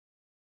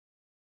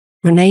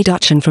Renee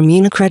Dutchen from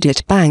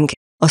UniCredit Bank,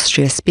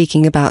 Austria,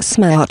 speaking about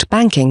smart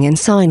banking in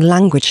sign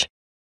language.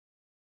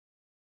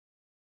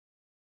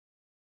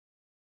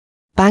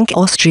 Bank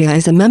Austria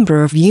is a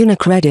member of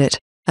UniCredit,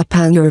 a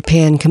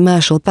pan-European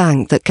commercial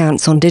bank that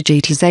counts on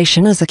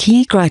digitization as a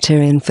key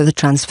criterion for the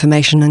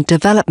transformation and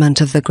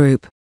development of the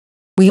group.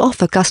 We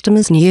offer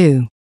customers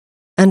new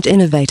and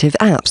innovative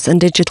apps and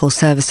digital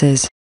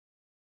services.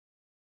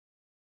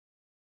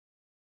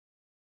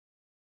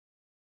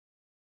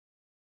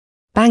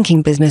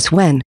 Banking business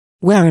when,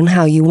 where and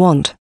how you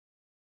want.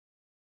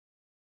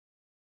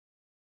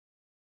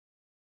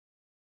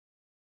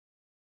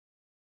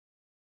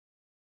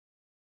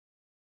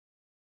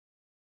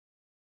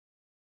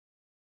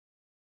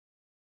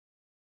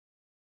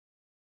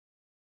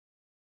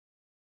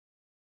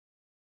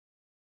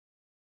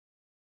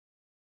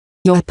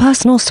 Your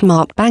personal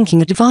smart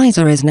banking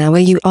advisor is now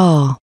where you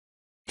are.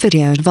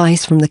 Video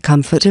advice from the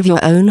comfort of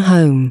your own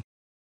home.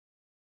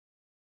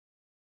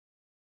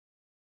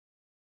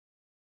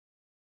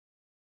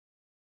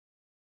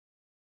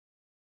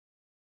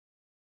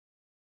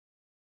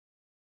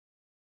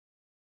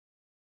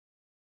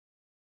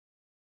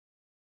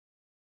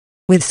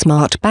 With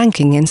smart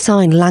banking in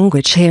sign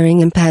language, hearing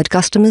impaired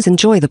customers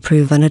enjoy the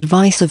proven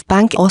advice of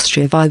Bank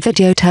Austria via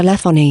video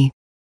telephony.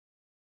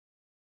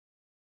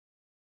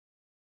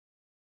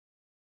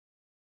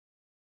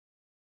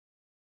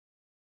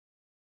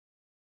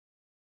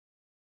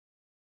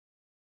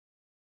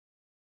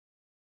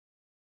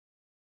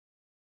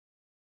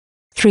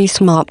 Three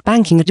smart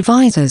banking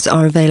advisors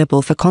are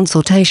available for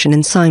consultation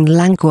in sign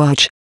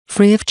language,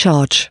 free of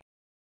charge.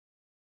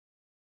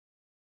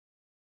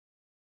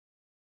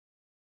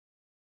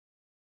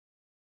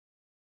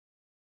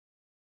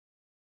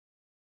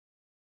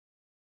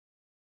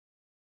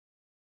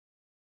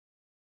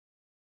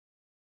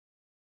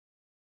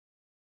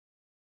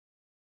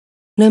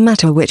 No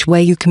matter which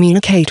way you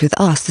communicate with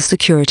us, the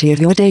security of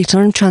your data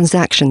and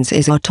transactions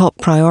is our top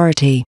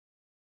priority.